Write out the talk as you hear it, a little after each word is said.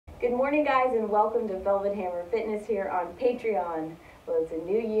Good morning, guys, and welcome to Velvet Hammer Fitness here on Patreon. Well, it's a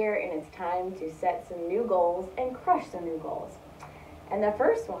new year and it's time to set some new goals and crush some new goals. And the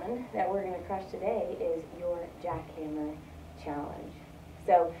first one that we're going to crush today is your Jackhammer challenge.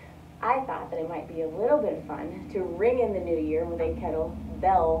 So I thought that it might be a little bit of fun to ring in the new year with a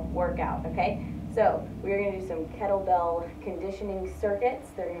kettlebell workout, okay? So we're going to do some kettlebell conditioning circuits.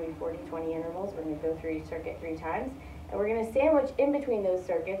 They're going to be 40-20 intervals. We're going to go through each circuit 3 times. And we're going to sandwich in between those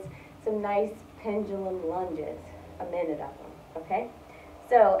circuits some nice pendulum lunges, a minute of them, okay?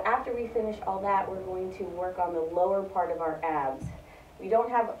 So after we finish all that, we're going to work on the lower part of our abs. We don't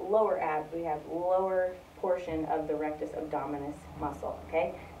have lower abs, we have lower portion of the rectus abdominis muscle,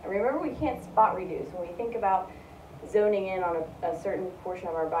 okay? And remember, we can't spot reduce. When we think about zoning in on a certain portion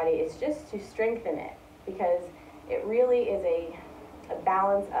of our body, it's just to strengthen it, because it really is a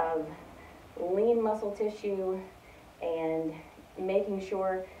balance of lean muscle tissue and making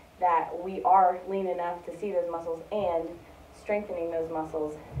sure that we are lean enough to see those muscles and strengthening those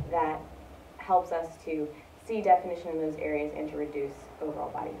muscles that helps us to see definition in those areas and to reduce overall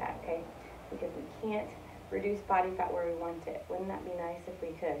body fat, okay? Because we can't reduce body fat where we want it. Wouldn't that be nice if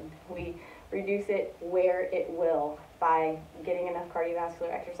we could? We reduce it where it will by getting enough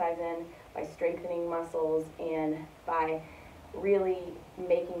cardiovascular exercise in, by strengthening muscles, and by really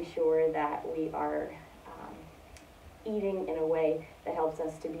making sure that we are eating in a way that helps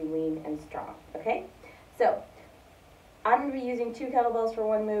us to be lean and strong, okay? So I'm going to be using 2 kettlebells for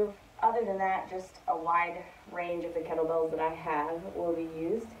one move. Other than that, just a wide range of the kettlebells that I have will be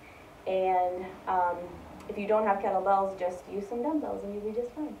used. And if you don't have kettlebells, just use some dumbbells and you'll be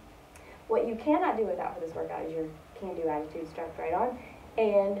just fine. What you cannot do without for this workout is your can-do attitude strapped right on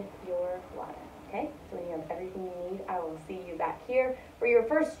and your water, okay? So when you have everything you need, I will see you back here for your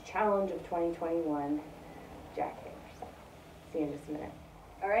first challenge of 2021, Jackhammers. See you in just a minute.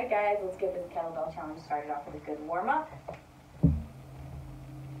 All right, guys, let's get this kettlebell challenge started off with a good warm-up.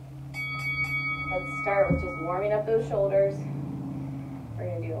 Let's start with just warming up those shoulders. We're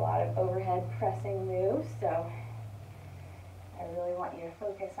going to do a lot of overhead pressing moves, so I really want you to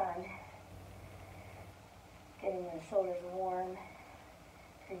focus on getting those shoulders warm,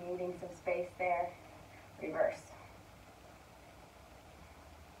 creating some space there. Reverse.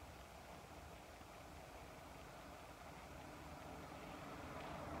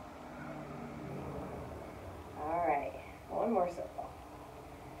 All right, one more circle.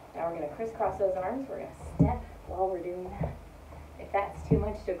 Now we're going to crisscross those arms. We're going to step while we're doing that. If that's too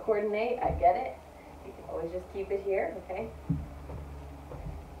much to coordinate, I get it. You can always just keep it here, okay?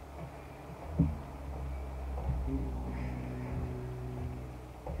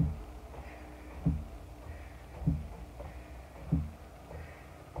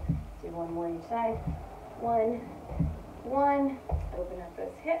 Do one more each side. One. Open up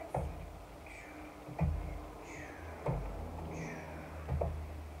those hips.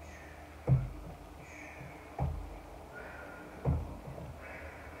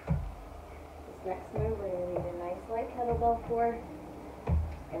 Next move, we're going to need a nice light kettlebell for.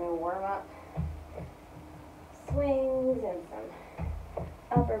 Going to warm up swings and some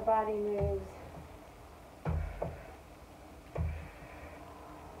upper body moves.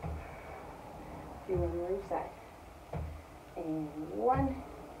 Do one more each side. And one.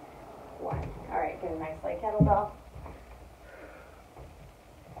 All right, get a nice light kettlebell.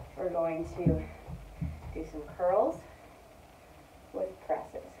 We're going to do some curls with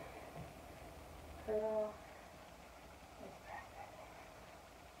presses. Curl.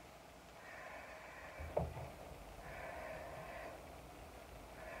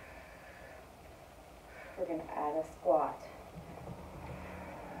 We're going to add a squat.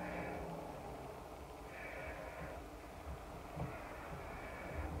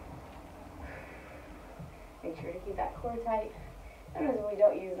 Make sure to keep that core tight. Sometimes when we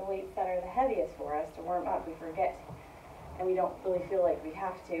don't use the weights that are the heaviest for us to warm up, we forget and we don't really feel like we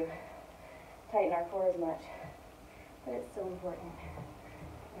have to tighten our core as much, but it's so important,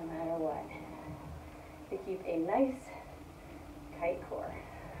 no matter what, to keep a nice, tight core.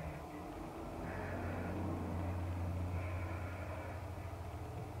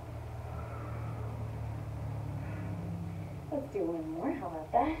 Let's do one more, how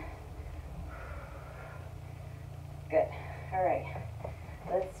about that? Good, all right,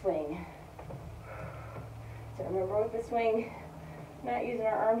 let's swing. So remember with the swing, not using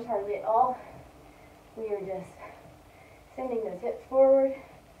our arms hardly at all. We are just sending those hips forward,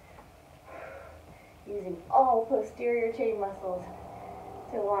 using all posterior chain muscles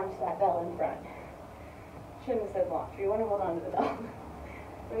to launch that bell in front. Shouldn't have said launch. We want to hold on to the bell.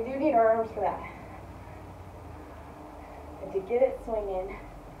 So we do need our arms for that. And to get it swinging,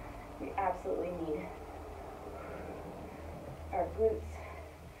 We absolutely need our glutes,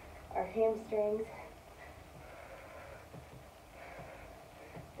 our hamstrings.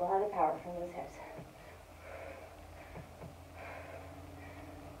 A lot of power from those hips.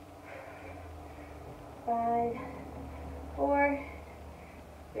 5, 4,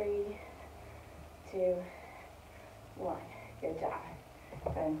 3, 2, 1. Good job.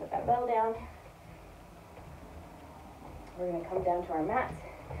 Go ahead and put that bell down. We're going to come down to our mats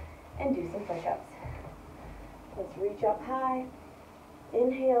and do some push-ups. Let's reach up high.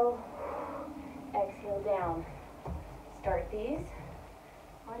 Inhale. Exhale down. Start these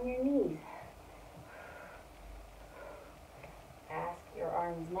on your knees. Ask your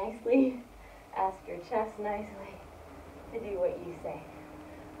arms nicely. Ask your chest nicely to do what you say.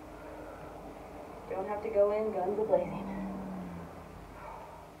 Don't have to go in guns a-blazing.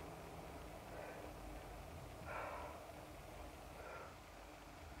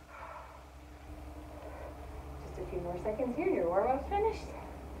 Just a few more seconds here. Your warm-up's finished.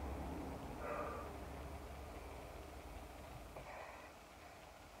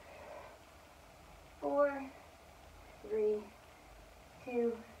 Four, 3,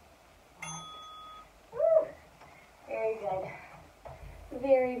 2, 1. Woo! Very good.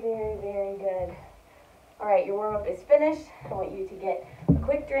 Very, very, very good. All right, your warm-up is finished. I want you to get a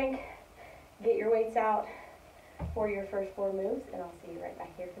quick drink, get your weights out for your first 4 moves, and I'll see you right back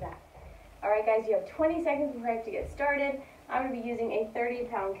here for that. All right, guys, you have 20 seconds before I have to get started. I'm going to be using a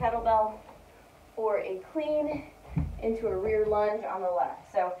 30-pound kettlebell for a clean into a rear lunge on the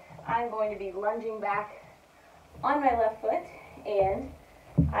left. So I'm going to be lunging back on my left foot, and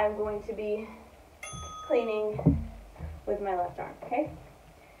I'm going to be cleaning with my left arm, okay?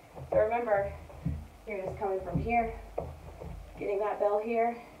 So remember, you're just coming from here, getting that bell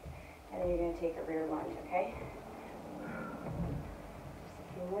here, and then you're going to take a rear lunge, okay? Just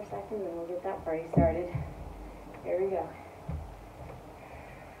a few more seconds and we'll get that party started. Here we go.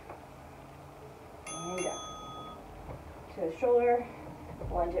 And go. To the shoulder,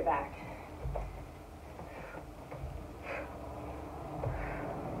 lunge it back.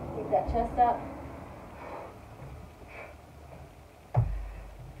 Keep that chest up.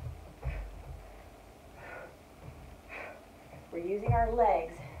 We're using our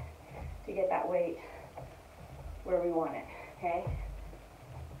legs to get that weight where we want it, okay?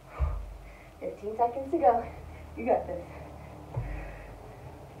 15 seconds to go. You got this.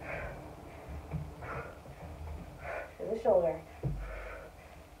 To the shoulder.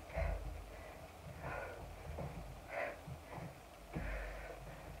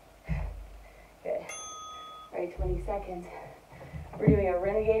 Good. All right, 20 seconds. We're doing a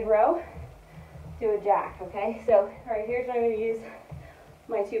Renegade Row to a jack, okay? So, all right, here's what I'm going to use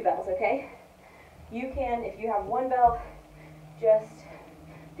my 2 bells, okay? You can, if you have 1 bell, just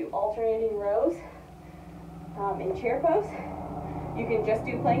do alternating rows in chair pose. You can just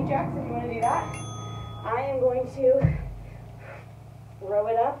do plank jacks if you want to do that. I am going to row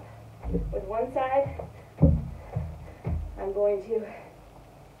it up with one side. I'm going to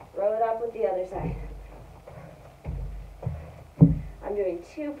row it up with the other side. I'm doing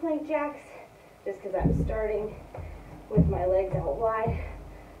 2 plank jacks just because I'm starting with my legs out wide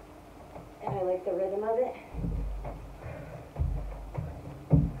and I like the rhythm of it.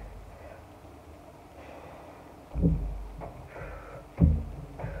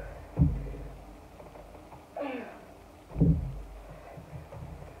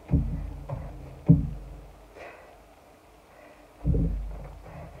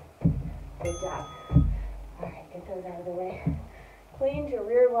 Good job. All right, get those out of the way. Clean to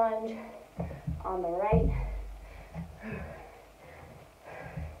rear lunge on the right.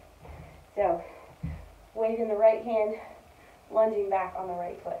 So, weight in the right hand, lunging back on the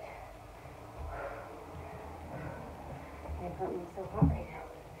right foot. My apartment is so hot right now.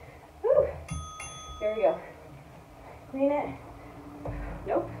 Whew. Here we go. Clean it.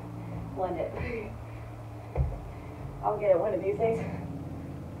 Nope. Lunge it. I'll get it one of these days.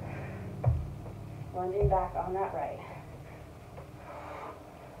 Lunging back on that right.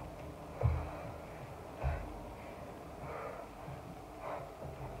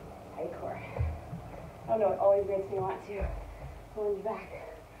 Tight core. I don't know, it always makes me want to lunge back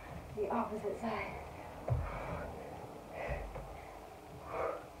to the opposite side.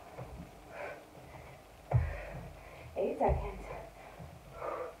 Eight seconds.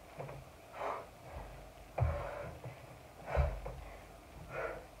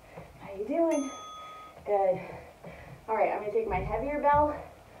 How you doing? Good. All right, I'm going to take my heavier bell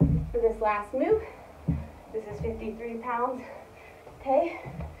for this last move. This is 53 pounds. Okay,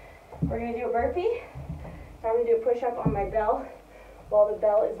 we're going to do a burpee. So I'm going to do a push-up on my bell while the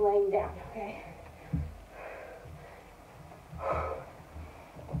bell is laying down, okay?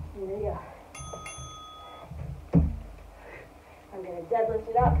 Here we go. I'm going to deadlift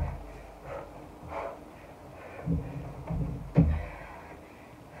it up.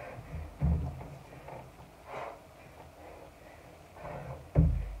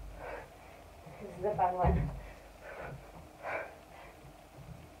 This is a fun one.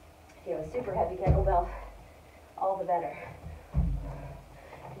 If you have a super heavy kettlebell, all the better.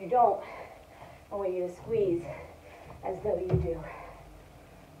 If you don't, I want you to squeeze as though you do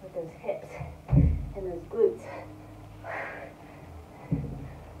with those hips and those glutes.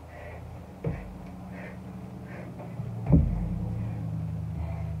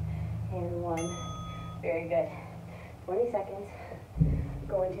 And one. Very good. 20 seconds.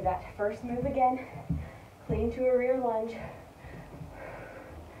 Go into that first move again. Clean to a rear lunge.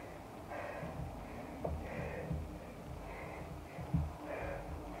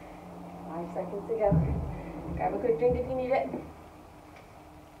 Seconds to go. Grab a quick drink if you need it.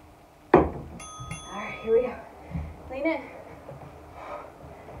 Alright, here we go. Clean it.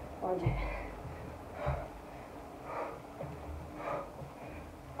 Lunge it.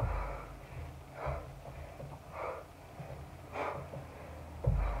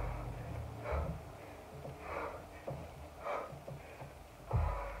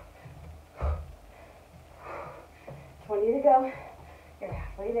 To go. You're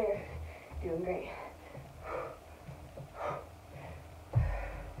halfway there. Doing great.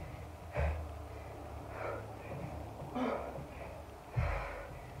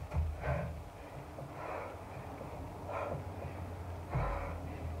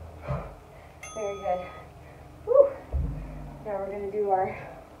 Very good. Whew. Now we're going to do our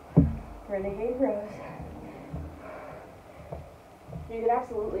Renegade Rows. You can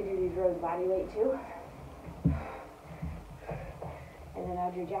absolutely do these rows body weight too. And then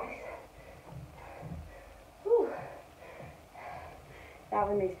add your jacks. Whew. That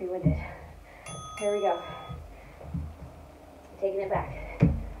one makes me winded. Here we go. Taking it back.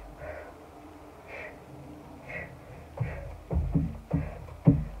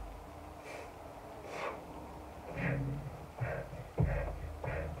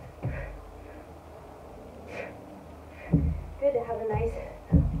 Good to have a nice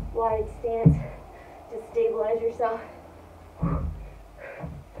wide stance to stabilize yourself.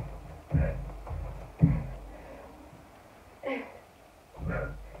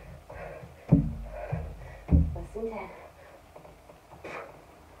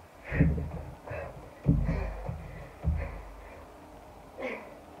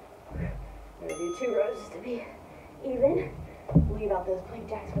 Two rows just to be even. Leave out those plank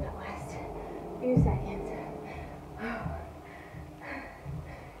jacks for that last few seconds.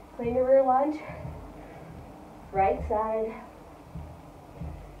 Clean your rear lunge. Right side.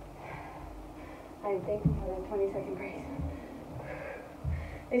 I'm thankful for that 20-second breaks.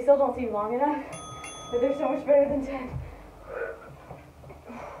 They still don't seem long enough, but they're so much better than 10.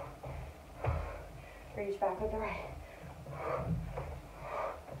 Reach back with the right.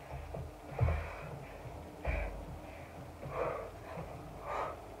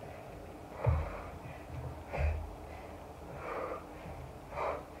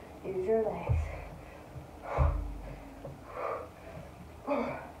 Use your legs.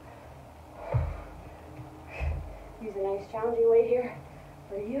 Use a nice challenging weight here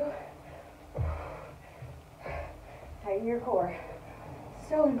for you. Tighten your core.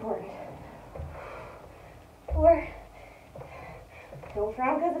 So important. 4. Don't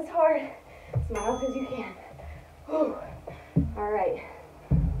frown because it's hard. Smile because you can. Whew. All right.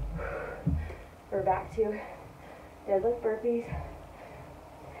 We're back to deadlift burpees.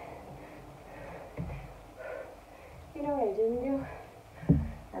 You know what I didn't do?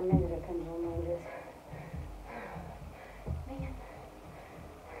 Our minute of pendulum lunges. Man.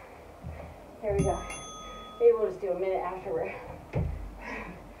 There we go. Maybe we'll just do a minute after we're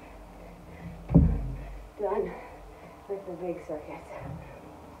done with the big circuits.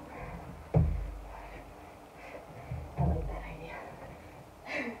 I like that idea.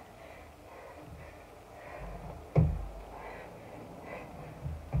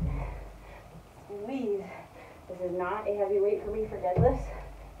 Squeeze. This is not a heavy weight for me for deadlifts,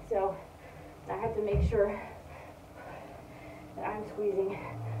 so I have to make sure that I'm squeezing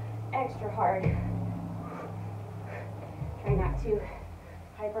extra hard. Try not to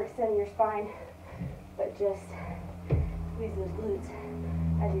hyperextend your spine, but just squeeze those glutes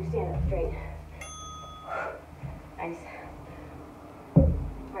as you stand up straight. Nice. All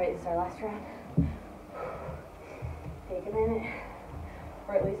right, this is our last round. Take a minute,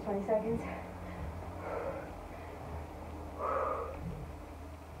 or at least 20 seconds.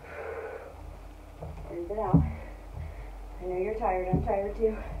 Breathe it out. I know you're tired. I'm tired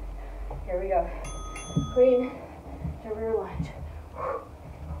too. Here we go. Clean to rear lunge.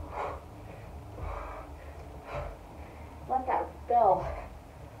 Let that bell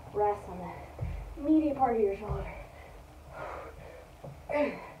rest on the meaty part of your shoulder.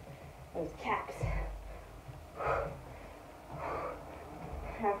 Those caps.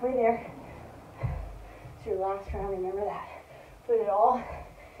 Halfway there. It's your last round, remember that. Put it all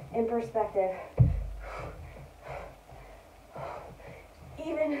in perspective.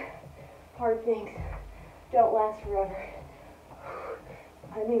 Even hard things don't last forever.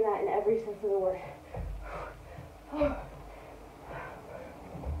 I mean that in every sense of the word.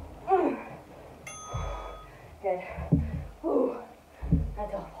 Good. Ooh,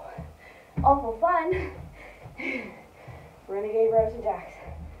 that's awful. Awful fun. Renegade Row to Jacks.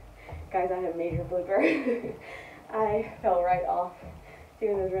 Guys, I had a major blooper. I fell right off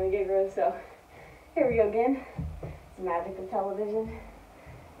doing those Renegade Rows, so here we go again. It's the magic of television.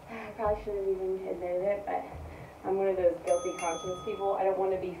 I probably shouldn't have even admitted it, but I'm one of those guilty conscience people. I don't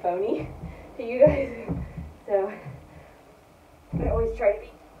want to be phony to you guys, so I always try to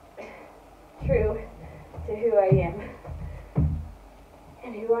be true to who I am.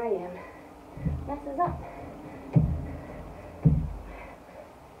 And who I am messes up.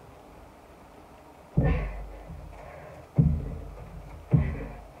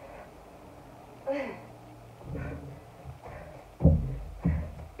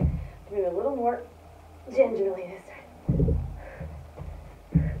 Doing a little more gingerly this time.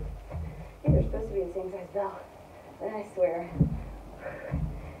 These are supposed to be the same size bell, but I swear,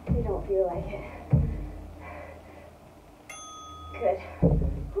 you don't feel like it. Good.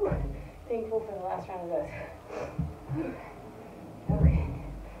 Whew. Thankful for the last round of those. Okay.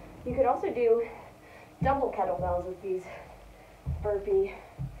 You could also do double kettlebells with these burpee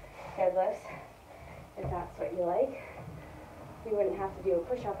deadlifts, if that's what you like. You wouldn't have to do a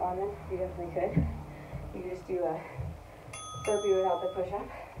push-up on them. You definitely could. You could just do a burpee without the push-up,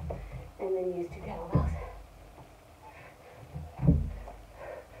 and then use 2 kettlebells.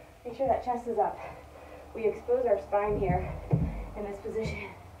 Make sure that chest is up. We expose our spine here in this position.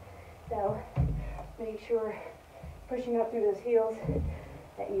 So make sure pushing up through those heels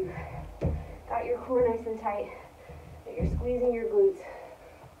that you got your core nice and tight, that you're squeezing your glutes.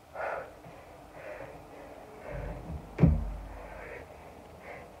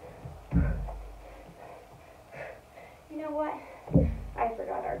 You know what? I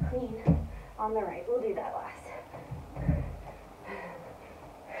forgot our clean on the right. We'll do that last.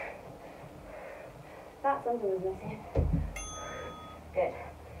 Thought something was missing. Good.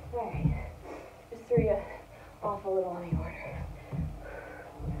 Alright. Just threw you off a little on the order.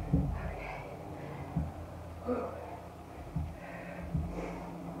 Okay. Whew.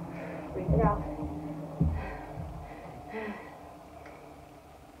 Breathe it out.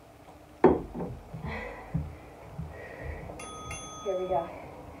 Here we go.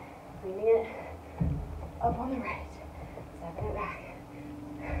 Leaning it up on the right. Stepping it back.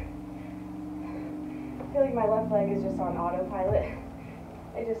 I feel like my left leg is just on autopilot.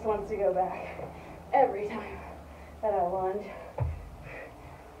 It just wants to go back every time that I lunge.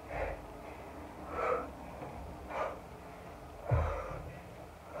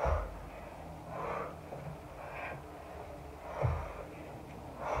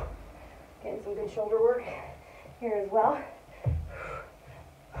 Getting some good shoulder work here as well.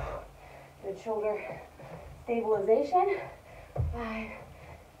 Good shoulder stabilization. 5,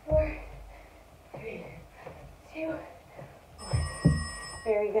 4, 3, 2, 1.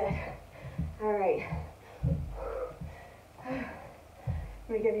 Very good. All right. I'm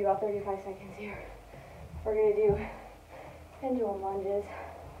going to give you about 35 seconds here. We're going to do pendulum lunges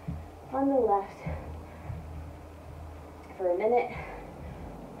on the left for a minute.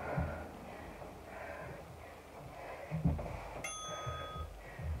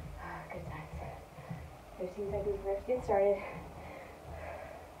 Good times. 15 seconds for us to get started.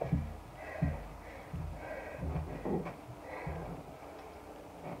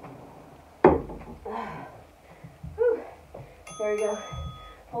 Whew. There we go.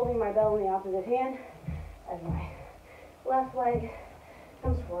 Holding my bell in the opposite hand as my left leg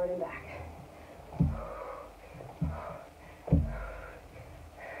comes forward and back.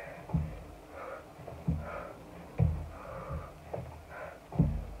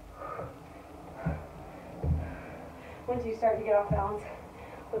 Once you start to get off balance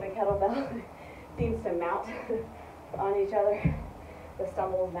with a kettlebell, it seems to mount on each other. The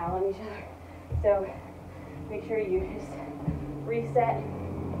stumbles mount on each other. So make sure you just reset,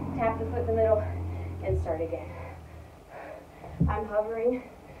 tap the foot in the middle, and start again. I'm hovering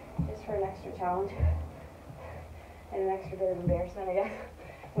just for an extra challenge and an extra bit of embarrassment, I guess,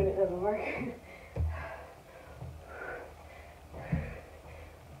 when it doesn't work.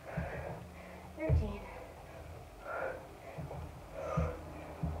 13.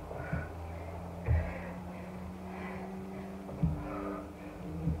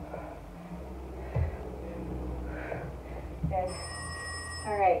 Good.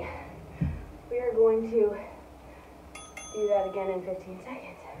 All right. We are going to do that again in 15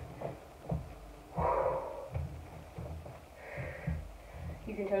 seconds.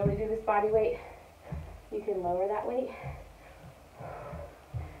 You can totally do this body weight. You can lower that weight.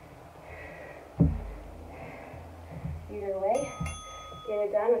 Either way, get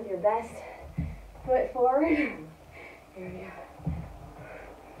it done with your best foot forward. Here we go.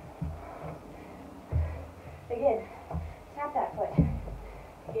 Again, tap that foot.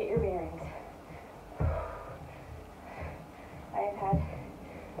 Get your bearings. I have had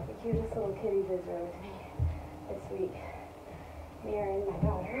the cutest little kitty visitor with me this week. Mary, my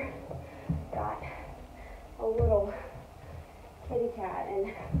daughter, got a little kitty cat,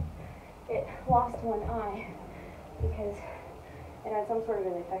 and it lost one eye because it had some sort of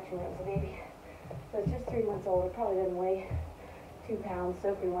an infection when it was a baby. So it's just 3 months old. It probably doesn't weigh 2 pounds,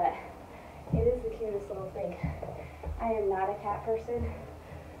 soaking wet. It is the cutest little thing. I am not a cat person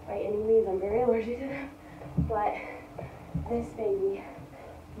by any means. I'm very allergic to them, but this baby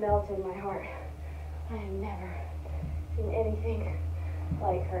melted my heart. I have never seen anything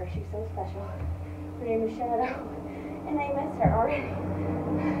like her. She's so special. Her name is Shadow, and I miss her already.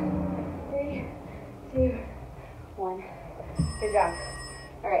 3, 2, 1. Good job.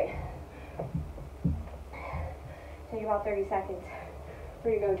 All right. Take about 30 seconds.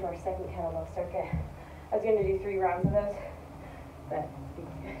 We're gonna go into our second kettlebell circuit. I was gonna do 3 rounds of those, but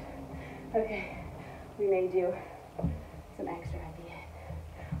it's good. Okay, we may do some extra at the end.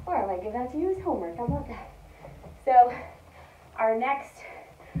 Or I might give that to you as homework. How about that? So our next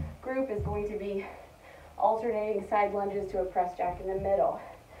group is going to be alternating side lunges to a press jack in the middle.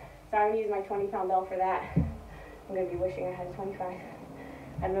 So I'm gonna use my 20-pound bell for that. I'm gonna be wishing I had a 25.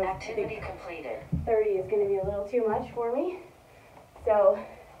 I don't know. Activity completed. 30 is gonna be a little too much for me. So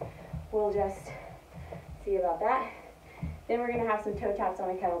we'll just see about that. Then we're gonna have some toe taps on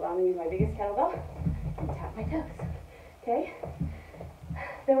a kettlebell. I'm gonna use my biggest kettlebell and tap my toes. Okay?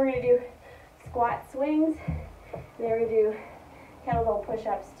 Then we're gonna do squat swings. And then we're gonna do kettlebell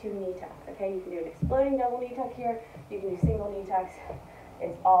push-ups to knee tucks. Okay? You can do an exploding double knee tuck here. You can do single knee tucks.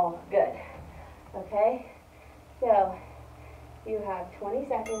 It's all good. Okay? So you have 20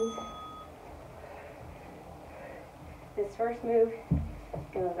 seconds. This first move is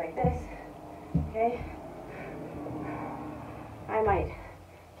gonna look like this. Okay? I might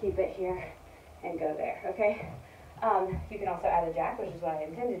keep it here and go there, okay? You can also add a jack, which is what I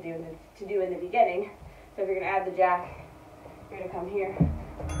intended to do in the beginning. So if you're gonna add the jack, you're gonna come here.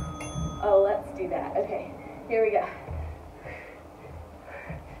 Oh, let's do that. Okay, here we go.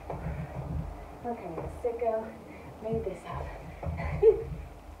 What kind of sicko made this up?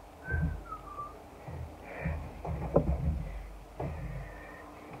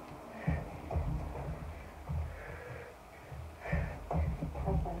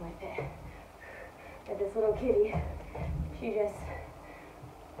 This little kitty, she just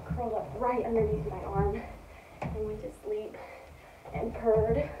curled up right underneath my arm and went to sleep and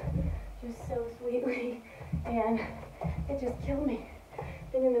purred just so sweetly, and it just killed me.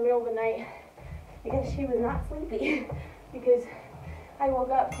 Then in the middle of the night, I guess she was not sleepy because I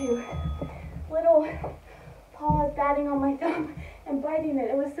woke up to little paws batting on my thumb and biting it.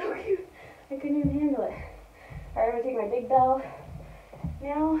 It was so cute. I couldn't even handle it. All right, I'm gonna take my big bell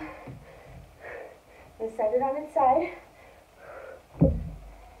now. I'm gonna set it on its side. I'm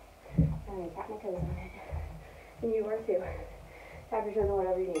gonna tap my toes on it. And you are too. Tap your toes on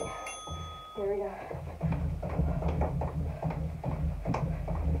whatever you need. Here we go.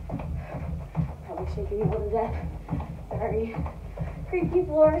 Probably shaking you all to death. Sorry. Creaky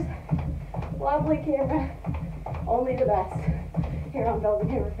floors. Lovely camera. Only the best here on Velvet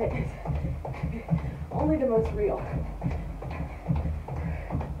Hammer Fitness. Only the most real.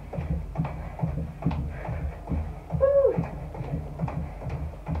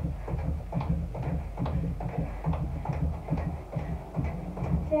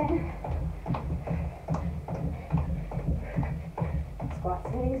 Squat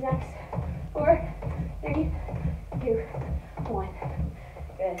swings next. 4, 3, 2, 1.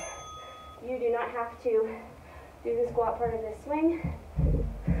 Good. You do not have to do the squat part of this swing.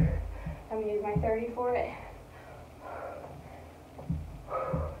 I'm going to use my 30 for it.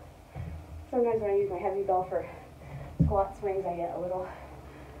 Sometimes when I use my heavy bell for squat swings, I get a little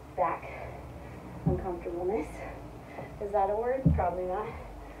back uncomfortableness. Is that a word? Probably not.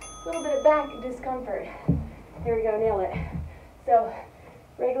 A little bit of back discomfort. Here we go, nail it. So,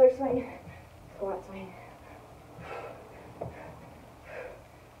 regular swing, squat swing.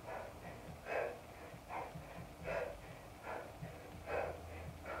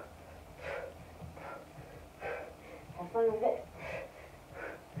 Have fun with it.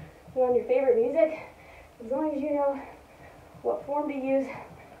 Put on your favorite music. As long as you know what form to use,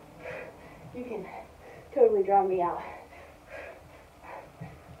 you can totally drown me out.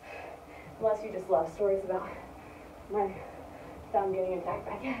 Unless you just love stories about my thumb getting attacked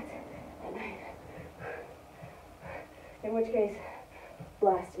by cats at night. In which case,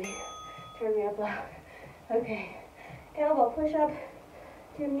 blast me. Turn me up loud. Okay. Kettlebell push-up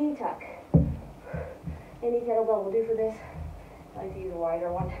to knee tuck. Any kettlebell will do for this. I like to use a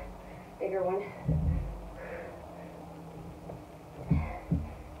wider one, bigger one.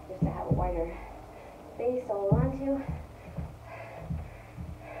 Just to have a wider base to hold on to.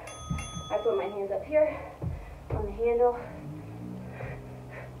 I put my hands up here on the handle.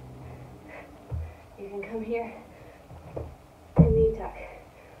 You can come here and knee tuck.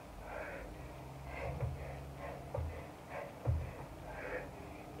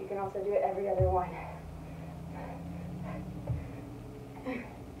 You can also do it every other one.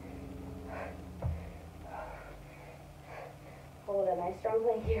 Hold a nice strong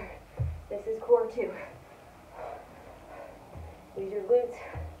plank here. This is core 2. Use your glutes.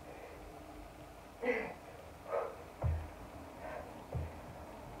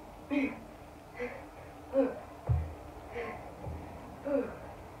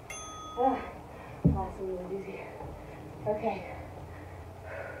 Last one was easy. Okay.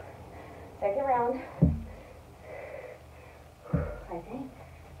 Second round. I think.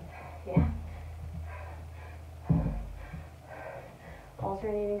 Yeah.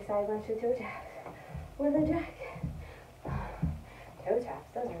 Alternating side lunge to toe taps with a jack. Toe taps,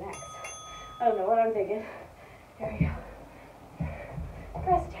 those are next. I don't know what I'm thinking. There we go.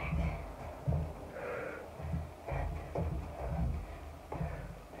 Press jack.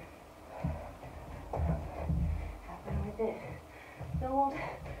 Have fun with it. Don't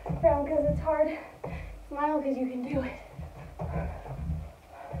frown because it's hard. Smile because you can do it.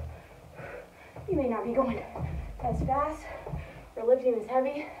 You may not be going as fast or lifting as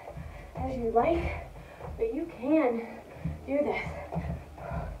heavy as you'd like, but you can do this.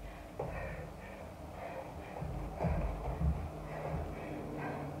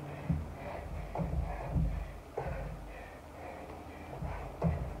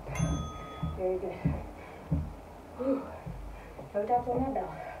 Very good. Whew. Toe taps on that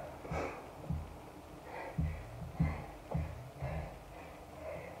bell.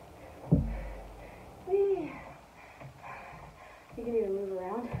 Whee. You can even move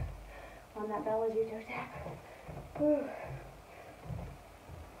around on that bell as you toe tap. Whew.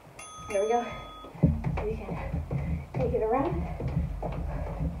 There we go. You can take it around.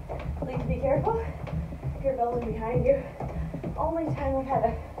 Please be careful. Your bell's behind you. Only time I've had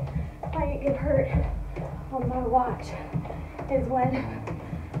a client get hurt on my watch is when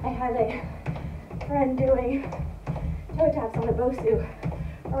I had a friend doing toe taps on a Bosu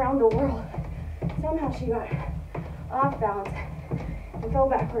around the world. Somehow she got off balance and fell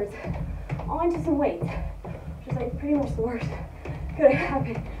backwards onto some weights, which is like pretty much the worst could have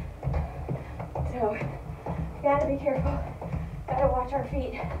happened. So, gotta be careful. Gotta watch our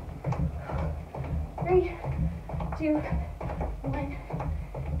feet. 3, 2, 1.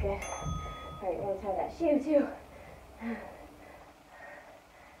 Good. Alright, let's have that shoe too.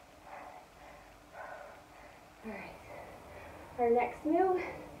 Alright. Our next move is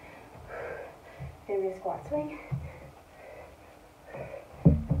gonna be a squat swing.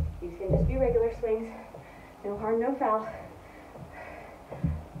 These can just be regular swings. No harm, no foul.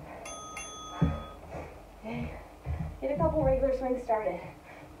 Okay. Get a couple regular swings started.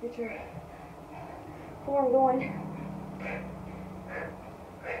 Get your form going.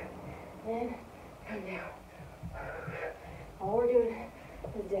 Then come down. All we're doing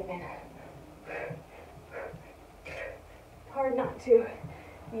is dipping. Hard not to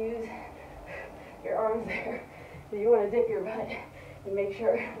use your arms there. You want to dip your butt and make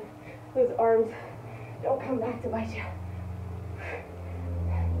sure those arms don't come back to bite you.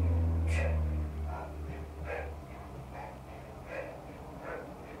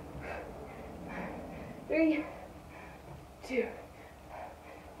 Three, 2,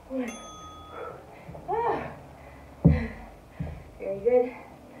 1. Ah. Very good.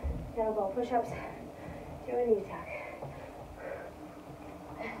 Kettlebell push-ups to a knee tuck.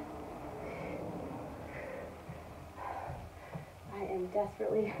 I am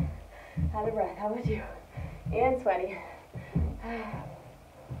desperately out of breath. How about you? and sweaty.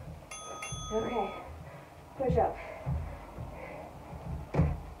 Okay, push up.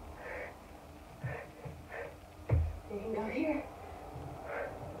 You can go here.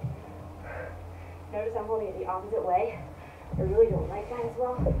 Notice I'm holding it the opposite way. I really don't like that as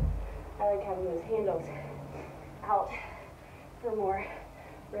well. I like having those handles out for more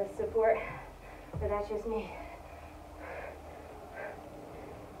wrist support, but that's just me.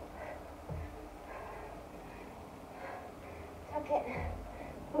 Tuck it.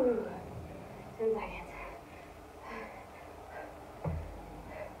 Ooh. 10 seconds.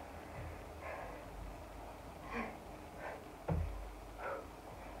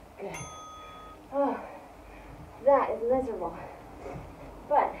 Good. Oh, that is miserable,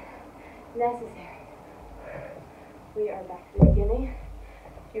 but necessary. We are back to the beginning.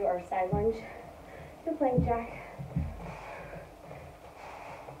 Do our side lunge to plank jack.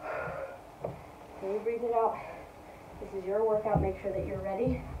 Can you breathe it out? This is your workout. Make sure that you're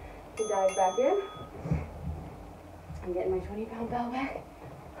ready to dive back in. I'm getting my 20-pound bell back.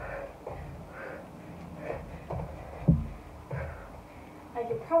 I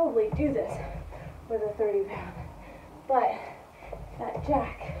could probably do this with a 30-pound, but that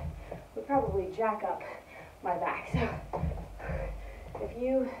jack would probably jack up my back. So if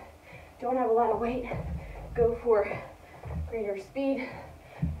you don't have a lot of weight, go for greater speed,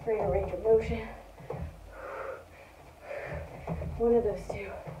 greater range of motion. One of those two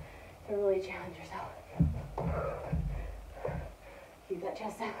to really challenge yourself. Keep that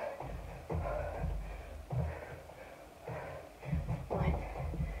chest up. 1.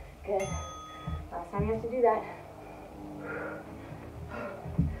 Good. Last time you have to do that.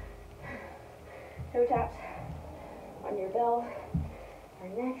 Toe taps on your bell. Or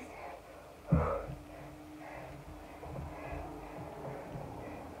next.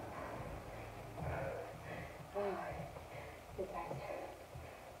 Good times.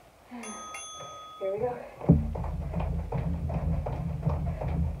 Here we go.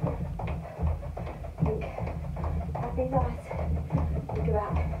 Think happy thoughts. Think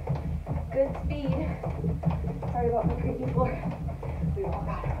about good speed. Sorry about my creaky floor. We all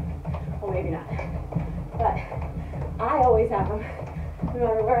got them. Well, maybe not. But I always have them, no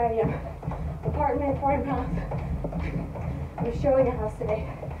matter where I am. Apartment, foreign house. I was showing a house today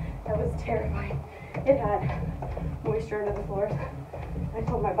that was terrifying. It had moisture under the floors. I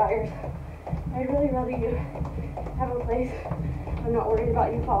told my buyers, I'd really rather you have a place I'm not worried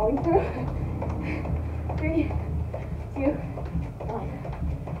about you falling through. 3, 2, 1.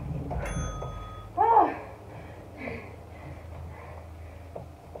 Ah.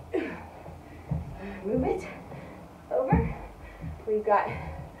 Move it over. We've got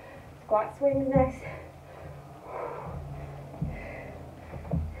squat swings next.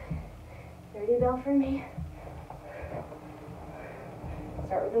 30 bell for me.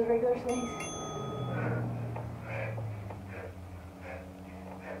 Start with those regular swings.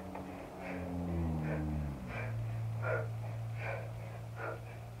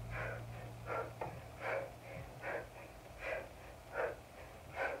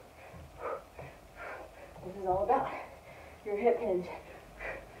 This is all about your hip hinge.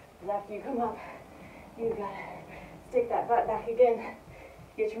 Because after you come up, you've got to stick that butt back again.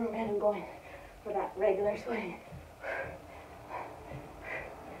 Get your momentum going for that regular swing.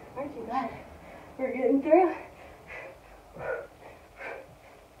 Aren't you glad we're getting through?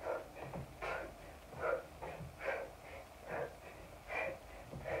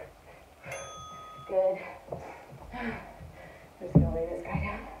 Good. I'm just gonna lay this guy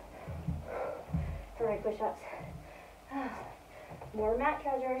down for my push-ups. More mat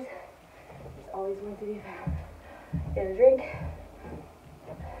treasures. There's always one to be found. Get a drink.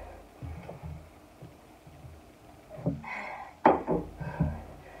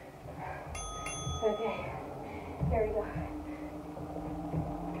 Okay, here we go.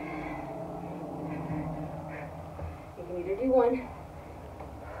 You can either do 1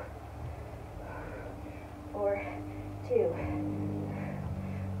 or 2.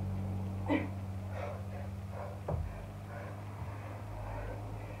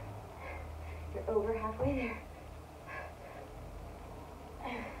 You're over halfway there.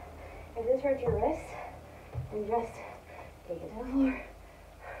 If this hurts your wrist, then just take it to the floor.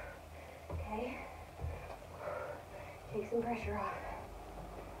 Okay? Take some pressure off.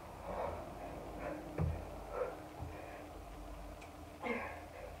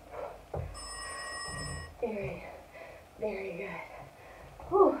 Very, very good.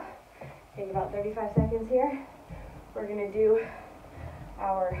 Whew. Take about 35 seconds here. We're gonna do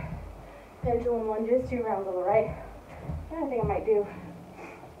our pendulum lunges, 2 rounds on the right. And I think I might do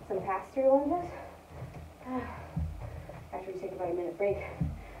some pass-through lunges. After we take about a minute break,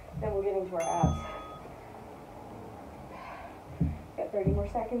 then we'll get into our abs. Got 30 more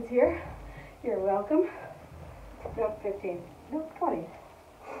seconds here. You're welcome. Nope, 15. Nope, 20.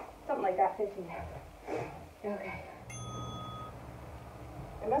 Something like that, 15. Okay.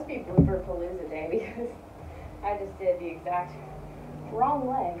 It must be blooper palooza day because I just did the exact wrong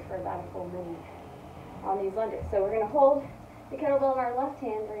leg for about a full minute on these lunges. So we're going to hold the kettlebell in our left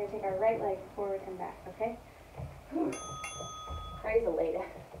hand. We're going to take our right leg forward and back, okay? Praise the lady.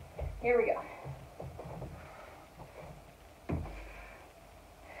 Here we go.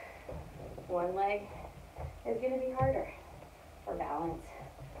 One leg is going to be harder for balance,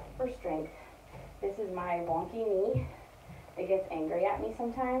 for strength. This is my wonky knee. It gets angry at me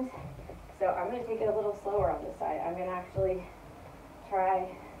sometimes. So I'm going to take it a little slower on this side. I'm going to actually try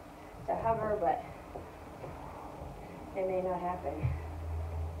to hover, but it may not happen.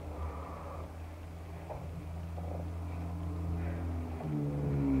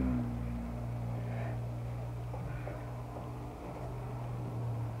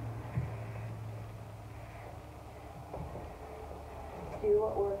 Do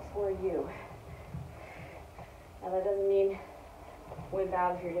what works for you. Now that doesn't mean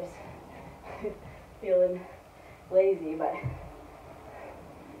without if you're just feeling lazy, but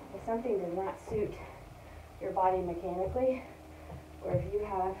if something does not suit your body mechanically, or if you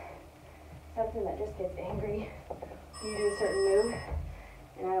have something that just gets angry, you do a certain move,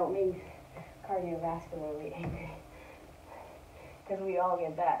 and I don't mean cardiovascularly angry, because we all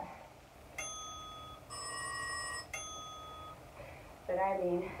get that. But I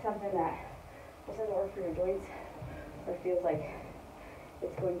mean something that just doesn't work for your joints or feels like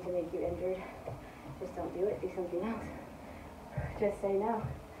it's going to make you injured. Just don't do it. Do something else. Just say no.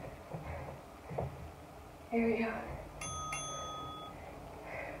 Here we go.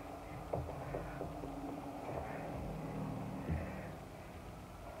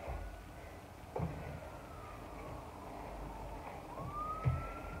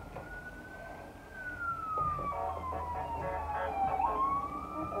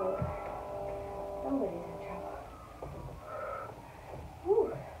 Nobody's in trouble.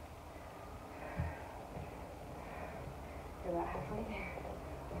 Whew. You're about halfway there.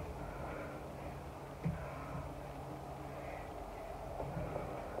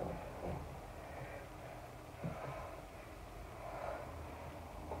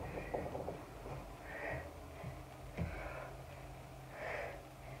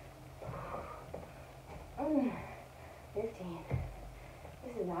 Mm, 15.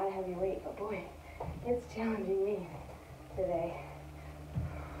 This is not a heavy weight, but boy, it's challenging me today.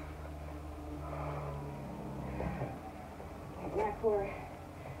 Like that core.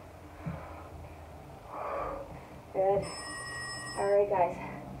 Good. Alright guys,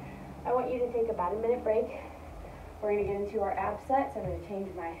 I want you to take about a minute break. We're going to get into our ab sets. I'm going to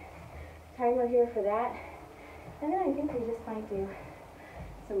change my timer here for that. And then I think we just might do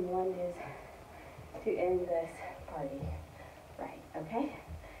some lunges to end this party. Right, okay?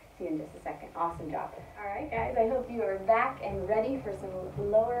 See you in just a second. Awesome job. Alright guys, I hope you are back and ready for some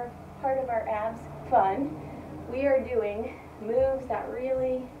lower part of our abs fun. We are doing moves that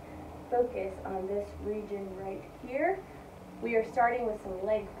really focus on this region right here. We are starting with some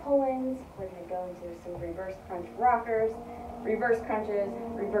leg pull-ins. We're going to go into some reverse crunch rockers, reverse crunches,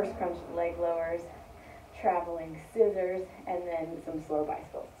 reverse crunch leg lowers, traveling scissors, and then some slow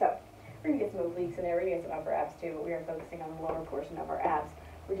bicycles. So we're going to get some obliques in there. We're going to get some upper abs too, but we are focusing on the lower portion of our abs.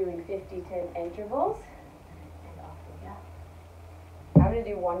 We're doing 50-10 intervals. And off we go. I'm going to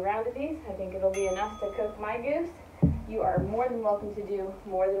do one round of these. I think it'll be enough to cook my goose. You are more than welcome to do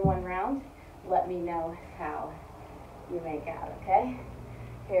more than one round. Let me know how you make out, okay?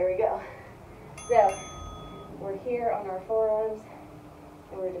 Here we go. So, we're here on our forearms,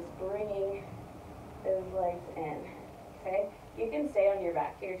 and we're just bringing those legs in, okay? You can stay on your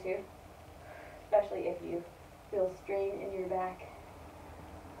back here too, especially if you feel strain in your back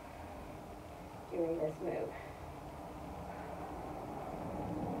doing this move.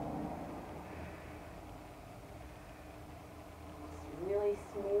 Just really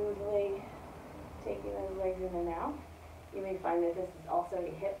smoothly taking those legs in and out. You may find that this is also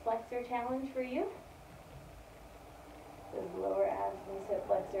a hip flexor challenge for you. Those lower abs and hip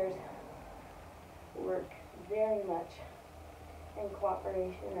flexors work very much in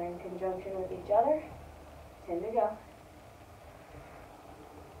cooperation or in conjunction with each other. 10 to go.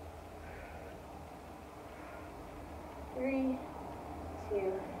 3, 2,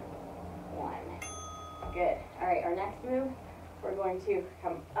 1. Good. All right, our next move, we're going to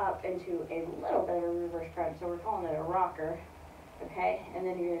come up into a little bit of a reverse crunch. So we're calling it a rocker. Okay, and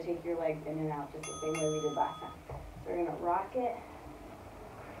then you're going to take your legs in and out just the same way we did last time. So we're going to rock it,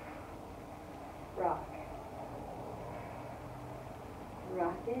 rock,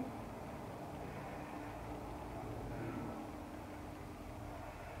 rock it,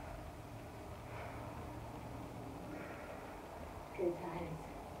 good times.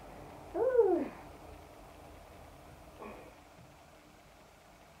 Woo.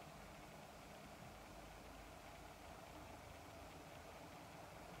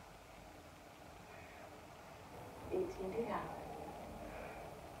 To go.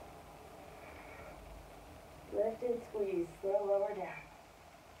 Lift and squeeze, slow lower down.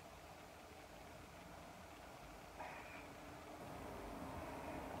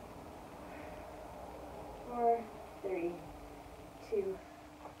 4, 3, 2,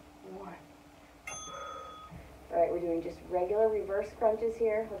 1. All right, we're doing just regular reverse crunches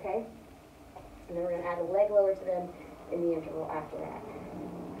here, okay? And then we're going to add a leg lower to them in the interval after that.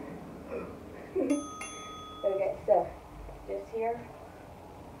 Okay, so just here,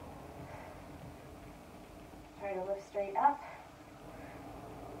 try to lift straight up.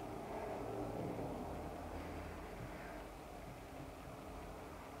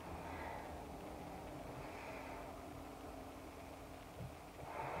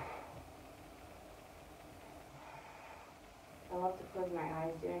 I love to close my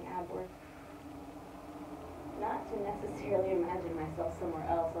eyes doing ab work. Not to necessarily imagine myself somewhere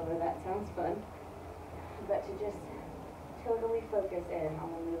else, although that sounds fun, but to just totally focus in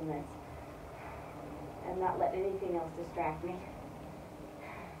on the movements and not let anything else distract me.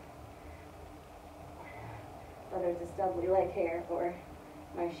 Whether it's a stubbly leg hair or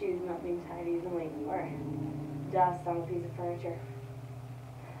my shoes not being tied evenly or dust on a piece of furniture.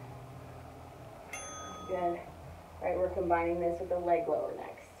 Good. All right, we're combining this with a leg lower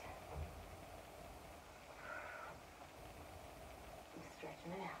next. I'm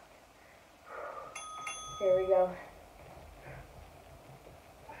stretching it out. Here we go.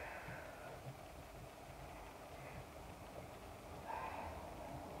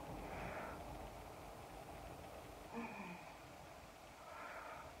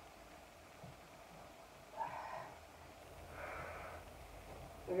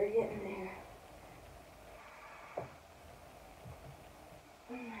 We're getting there.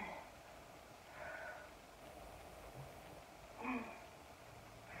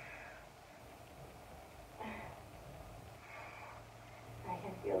 I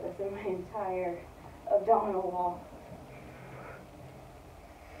can feel this in my entire abdominal wall.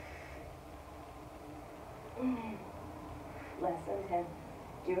 Less than 10.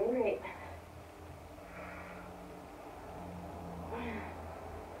 Doing great.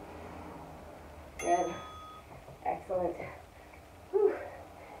 Good. Excellent. Whew.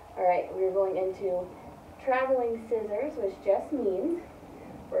 All right, we're going into traveling scissors, which just means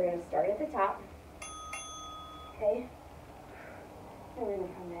we're going to start at the top. Okay? And we're going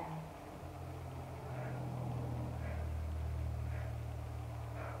to come down.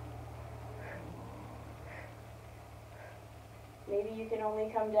 Maybe you can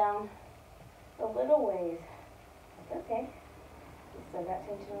only come down a little ways. That's okay. You still got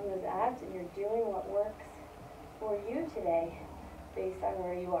tension on those abs, and you're doing what works for you today based on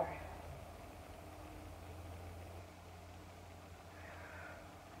where you are.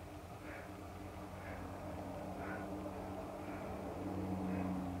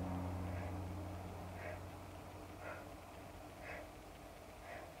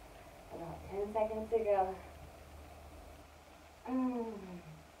 About 10 seconds to go.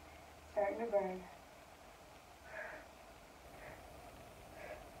 Starting to burn.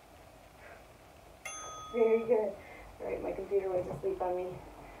 Very good. All right, my computer went to sleep on me.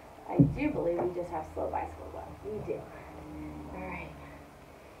 I do believe we just have slow bicycle left. We do. All right.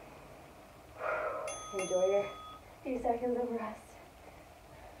 Enjoy your few seconds of rest.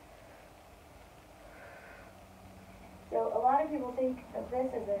 So a lot of people think of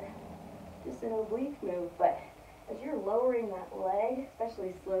this as just an oblique move, but as you're lowering that leg,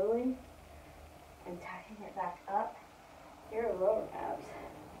 especially slowly, and tucking it back up, your lower abs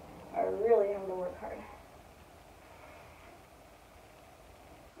are really having to work hard.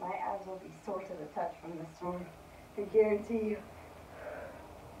 My abs will be sore to the touch from this one, I guarantee you.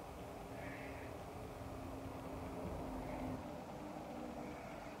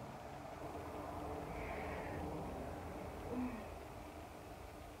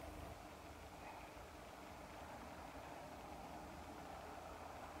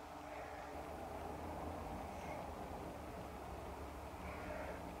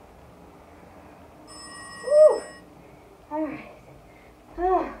 All right.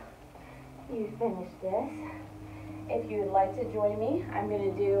 You finished this. If you would like to join me, I'm going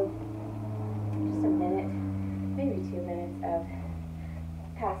to do just a minute, maybe 2 minutes of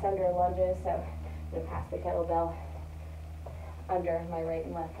pass under lunges. So I'm going to pass the kettlebell under my right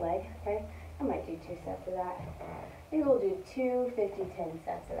and left leg, okay? I might do 2 sets of that. Maybe we'll do 2 50-10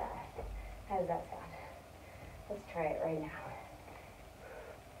 sets of that. How does that sound? Let's try it right now.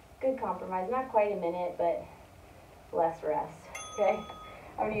 Good compromise, not quite a minute, but less rest, okay?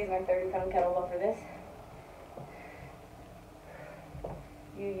 I'm going to use my 30-pound kettlebell for this.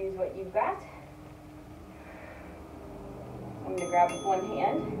 You use what you've got. I'm going to grab with one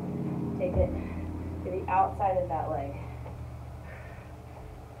hand, take it to the outside of that leg.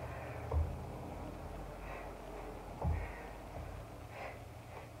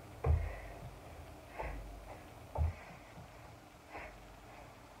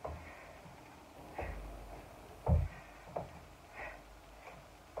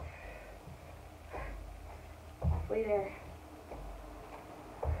 Halfway there.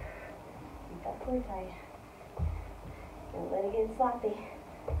 Keep that core tight. Don't let it get sloppy.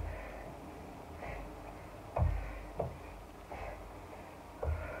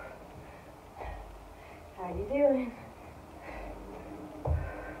 How you doing?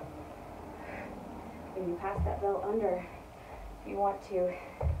 When you pass that belt under, if you want to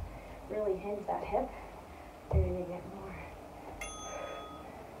really hinge that hip, you're going to get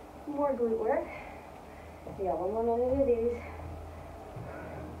more glute work. You got 1 more minute of these.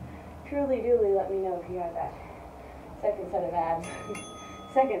 Truly doodly, let me know if you have that second set of abs.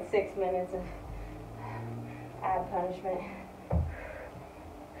 Second 6 minutes of ab punishment.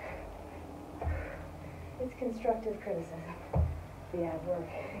 It's constructive criticism, the ab work.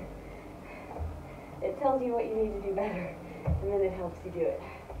 It tells you what you need to do better, and then it helps you do it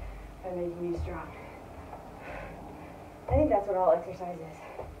by making you strong. I think that's what all exercise is.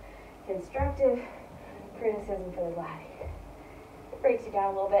 Constructive criticism for the body. It breaks you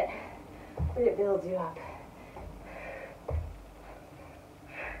down a little bit, but it builds you up.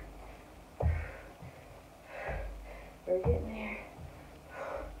 We're getting there.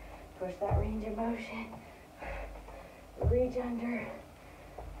 Push that range of motion. Reach under.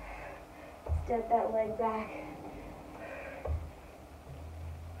 Step that leg back.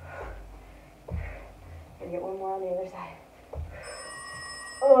 Gonna get 1 more on the other side.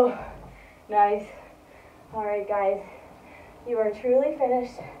 Oh, nice. All right, guys. You are truly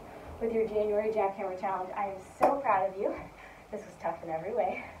finished with your January Jackhammer Challenge. I am so proud of you. This was tough in every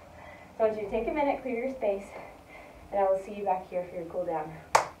way. So I want you to take a minute, clear your space, and I will see you back here for your cool down.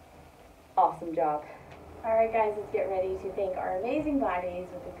 Awesome job. All right, guys, let's get ready to thank our amazing bodies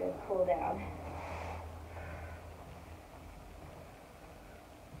with a good cool down.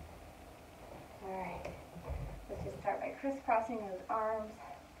 All right, let's just start by crisscrossing those arms.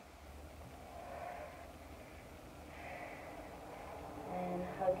 And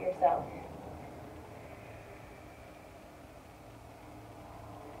hug yourself.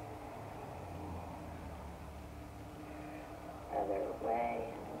 Other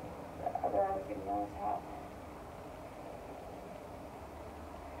way. The other arm's going to go on top.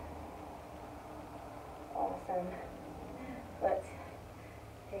 Awesome. Let's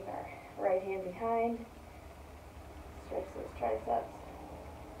take our right hand behind. Stretch those triceps.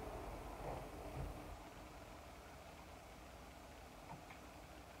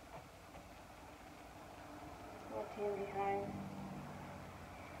 Left hand behind.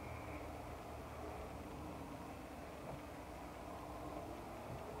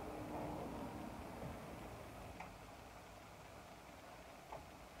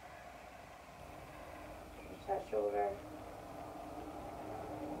 Stretch that shoulder.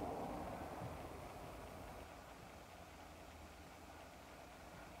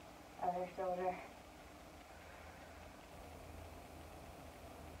 Other shoulder.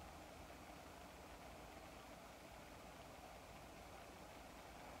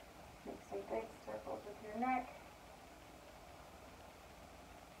 Make some big circles with your neck.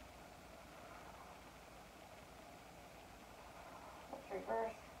 Let's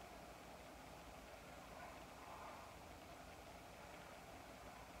reverse.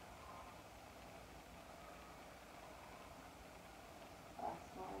 Last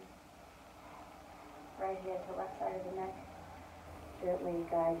one. Right hand to left side of the neck. Gently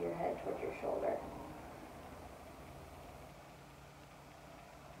guide your head towards your shoulder.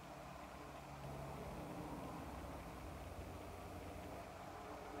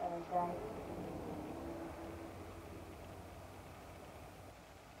 Other side.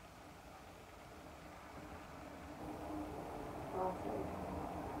 Awesome.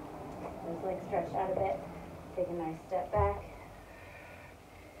 Those legs stretched out a bit. Take a nice step back.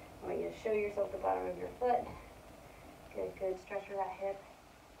 I want you to show yourself the bottom of your foot. Good, good. Stretch for that hip.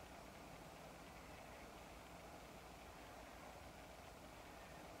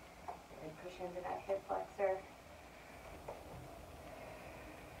 Good. Push into that hip flexor.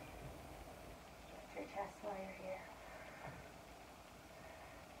 Stretch your chest while you're here.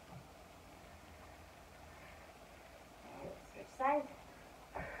 And switch sides.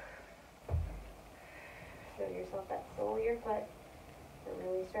 Show yourself that sole of your foot. So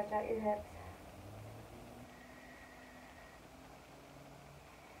really stretch out your hips.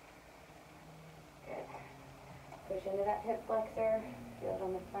 Good. Push into that hip flexor. Feel it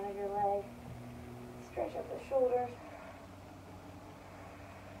on the front of your leg. Stretch up the shoulders.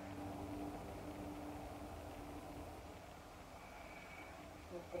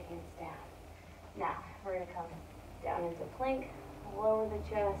 Lift the hands down. Now, we're going to come down into plank. Lower the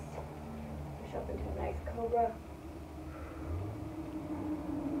chest. Push up into a nice cobra.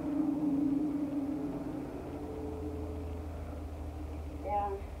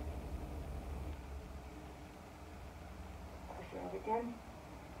 Down. Push it over again.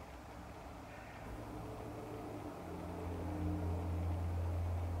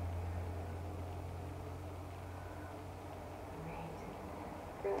 Alright.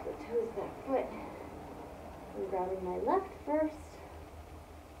 Grab the toes of that foot. I'm grabbing my left first.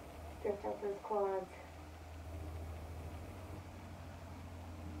 Stretch out those quads.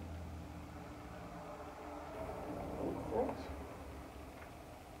 And switch.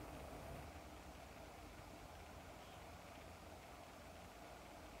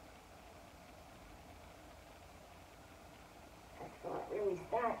 Excellent. Release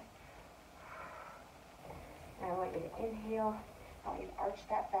that. Now I want you to inhale. I want you to arch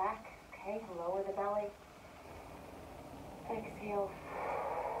that back. Okay, lower the belly. Exhale.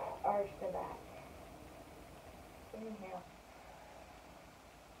 Arch the back. Inhale.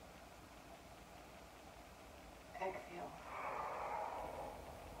 Exhale.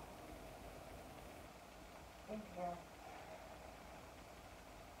 Inhale.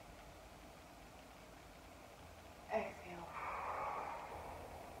 Exhale.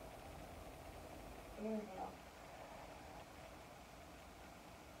 Inhale.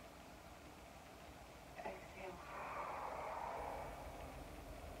 Exhale.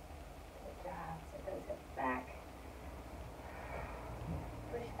 Good job. Set those hips back.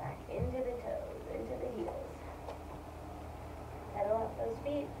 Push back into the toes, into the heels. Pedal up those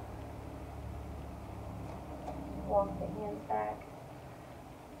feet. Walk the hands back.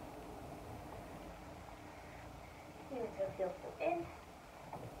 Heel toe, heel toe in.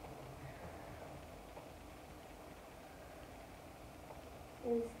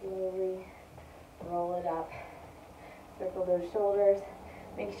 And slowly roll it up. Circle those shoulders.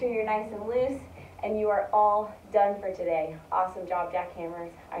 Make sure you're nice and loose, and you are all done for today. Awesome job,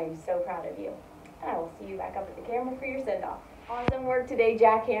 Jackhammers. I am so proud of you. And I will see you back up at the camera for your send-off. Awesome work today,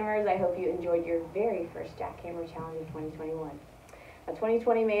 Jackhammers. I hope you enjoyed your very first Jackhammer challenge of 2021. Now,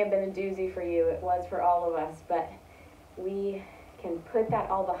 2020 may have been a doozy for you. It was for all of us, but we can put that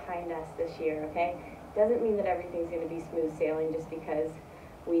all behind us this year, okay? Doesn't mean that everything's going to be smooth sailing just because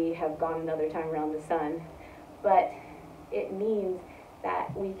we have gone another time around the sun, but it means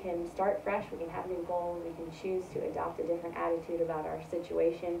that we can start fresh, we can have new goals, we can choose to adopt a different attitude about our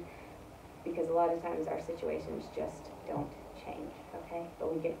situation, because a lot of times our situations just don't change, okay?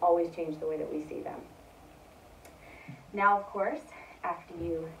 But we can always change the way that we see them. Now, of course, after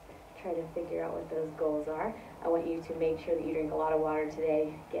you try to figure out what those goals are, I want you to make sure that you drink a lot of water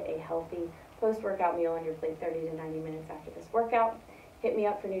today, get a healthy post-workout meal on your plate 30 to 90 minutes after this workout. Hit me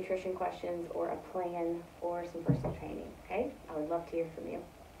up for nutrition questions or a plan or some personal training, okay? I would love to hear from you.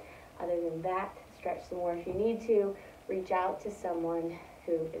 Other than that, stretch some more if you need to. Reach out to someone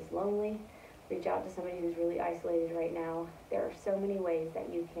who is lonely. Reach out to somebody who's really isolated right now. There are so many ways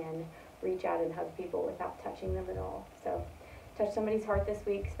that you can reach out and hug people without touching them at all. So touch somebody's heart this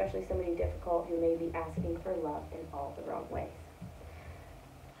week, especially somebody difficult who may be asking for love in all the wrong ways.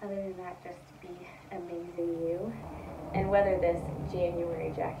 Other than that, just be amazing you. And whether this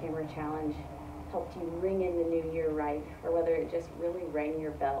January Jackhammer Challenge helped you ring in the new year right, or whether it just really rang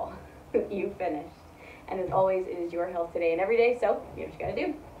your bell, you finished. And as always, it is your health today and every day, so here's what you gotta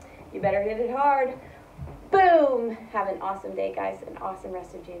do. You better hit it hard. Boom! Have an awesome day, guys, an awesome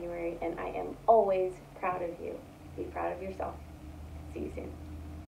rest of January, and I am always proud of you. Be proud of yourself. See you soon.